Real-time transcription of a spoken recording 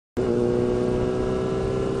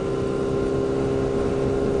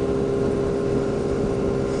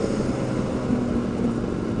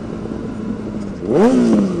Don't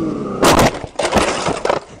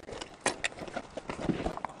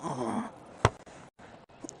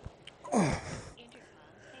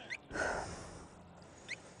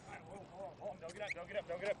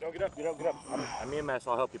get up. I'm EMS,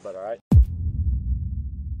 I'll help you, bud, alright?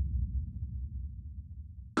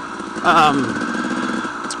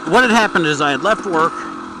 What had happened is I had left work.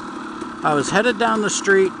 I was headed down the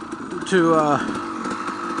street to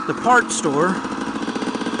the parts store,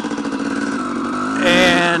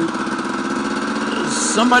 and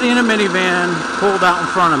somebody in a minivan pulled out in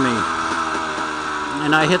front of me,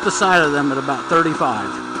 and I hit the side of them at about 35.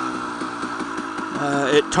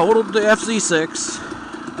 It totaled the FZ6,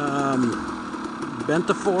 bent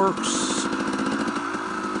the forks,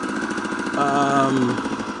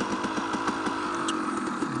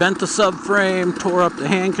 bent the subframe, tore up the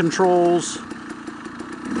hand controls,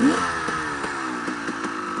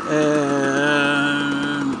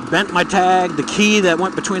 and bent my tag. The key that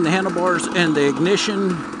went between the handlebars and the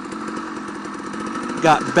ignition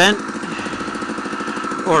got bent,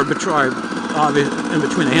 or in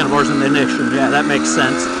between the handlebars and the ignition. Yeah, that makes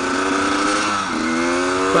sense.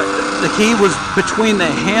 But the key was between the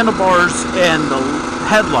handlebars and the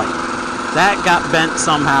headlight. That got bent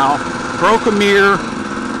somehow. Broke a mirror.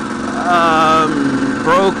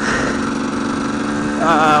 Broke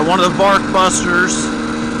one of the bark busters,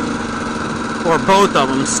 or both of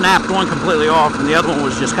them. Snapped one completely off, and the other one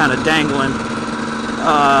was just kind of dangling.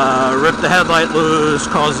 Ripped the headlight loose,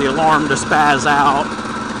 caused the alarm to spaz out.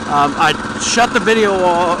 I shut the video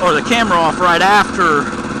off, or the camera off, right after,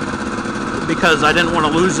 because I didn't want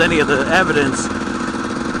to lose any of the evidence.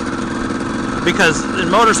 Because in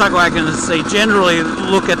motorcycle accidents, they generally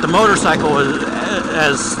look at the motorcycle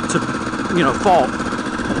as to, fault.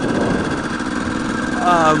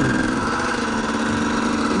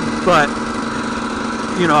 But,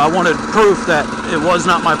 I wanted proof that it was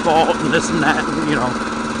not my fault and this and that,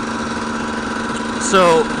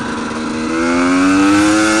 So,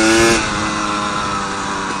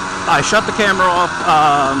 I shut the camera off.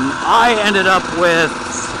 I ended up with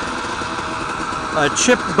a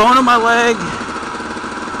chipped bone in my leg.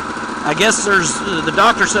 I guess the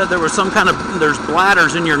doctor said there was there's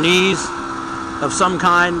bladders in your knees of some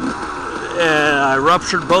kind. I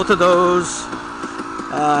ruptured both of those.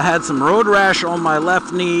 Had some road rash on my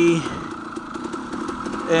left knee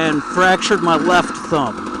and fractured my left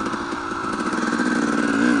thumb.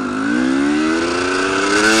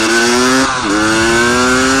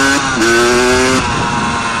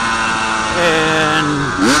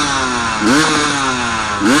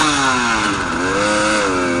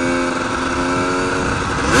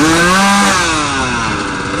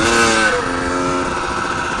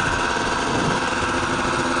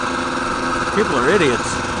 People are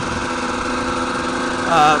idiots.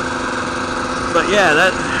 But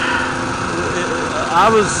yeah, I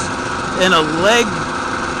was in a leg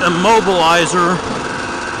immobilizer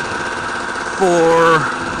for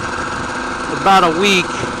about a week,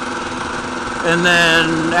 and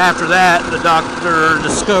then after that the doctor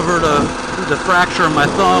discovered the fracture in my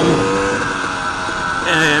thumb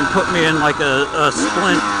and put me in like a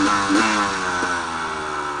splint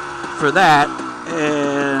for that,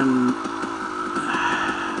 and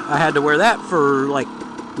I had to wear that for like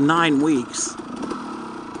 9 weeks.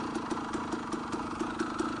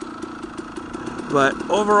 But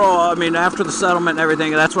overall, after the settlement and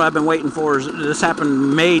everything, that's what I've been waiting for. This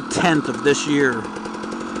happened May 10th of this year.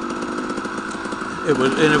 It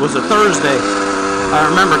was a Thursday. I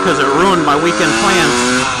remember because it ruined my weekend plans.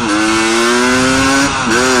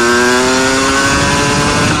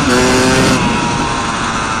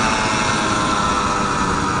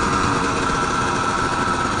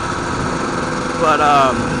 But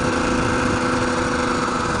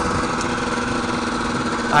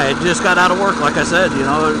I had just got out of work, like I said.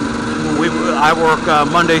 I work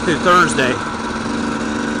Monday through Thursday,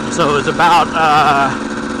 so it's about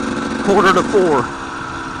 3:45.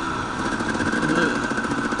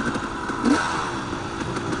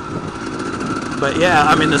 But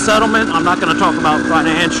yeah, the settlement, I'm not going to talk about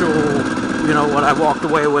financial, what I walked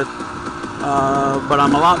away with, but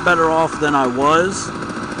I'm a lot better off than I was.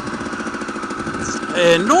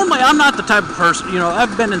 And normally I'm not the type of person,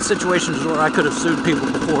 I've been in situations where I could have sued people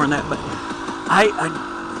before and that, but I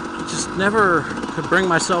just never could bring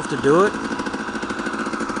myself to do it.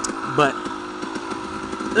 But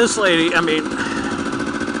this lady,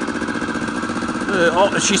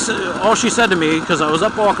 all she said to me, because I was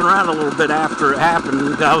up walking around a little bit after it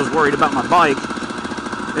happened, I was worried about my bike,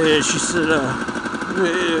 she said,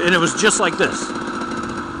 and it was just like this: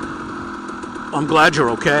 "I'm glad you're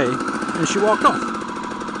okay," and she walked off.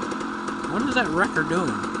 What is that wrecker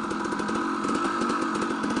doing?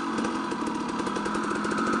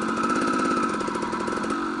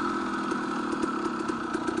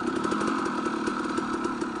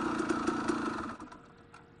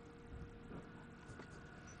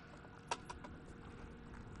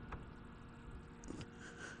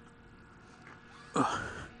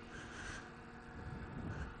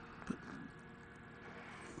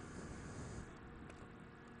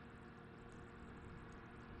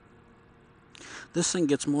 This thing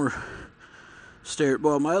gets more stairs.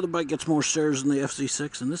 Well, my other bike gets more stairs than the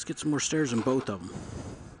FC6, and this gets more stairs than both of them.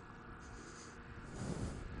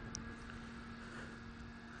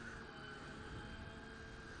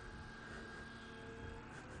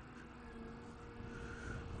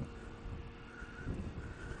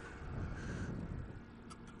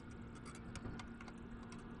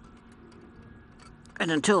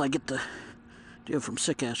 And until I get the deal from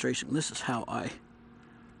Sick Ass Racing, this is how I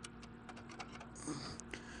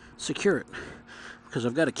secure it, because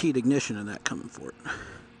I've got a keyed ignition in that coming for it.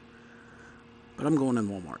 But I'm going in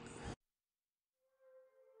Walmart.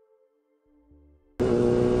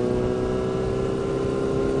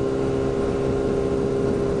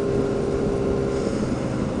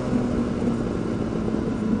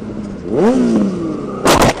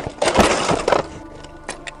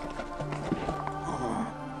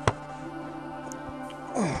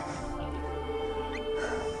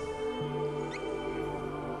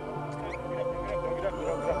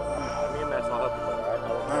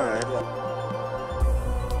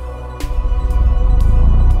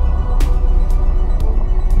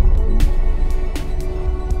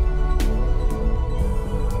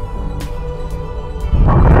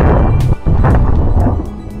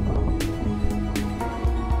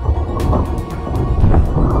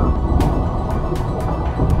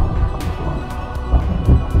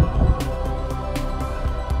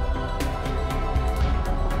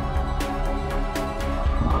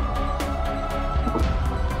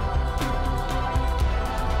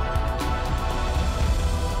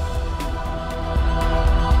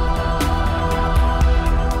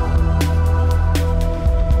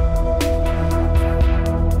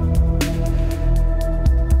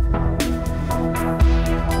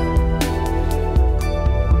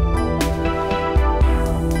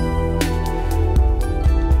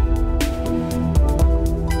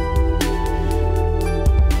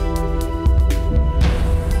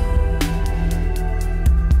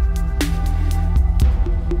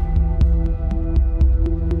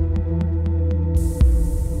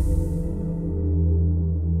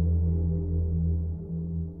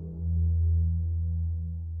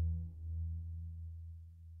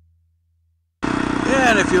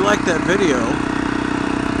 And if you like that video,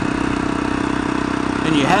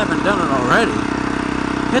 and you haven't done it already,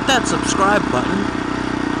 hit that subscribe button,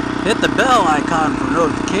 hit the bell icon for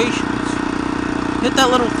notifications, hit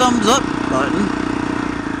that little thumbs up button,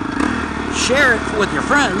 share it with your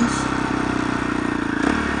friends,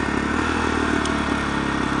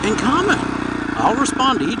 and comment. I'll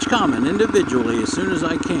respond to each comment individually as soon as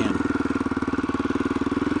I can.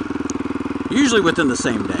 Usually within the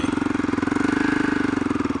same day.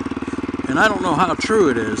 And I don't know how true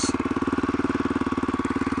it is,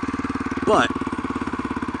 but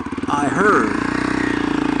I heard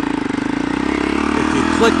if you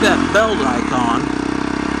click that bell icon,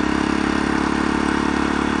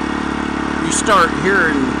 you start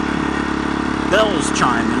hearing bells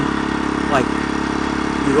chiming, like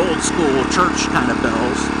the old school church kind of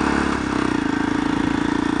bells.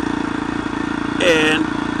 And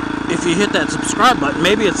if you hit that subscribe button,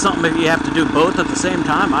 maybe it's something maybe you have to do both at the same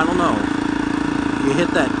time, I don't know. You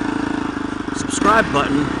hit that subscribe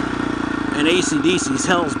button and AC/DC's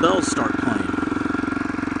Hell's Bells start playing.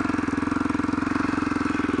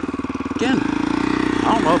 Again,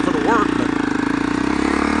 I don't know if it'll work, but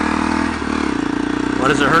what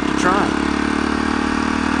does it hurt to try?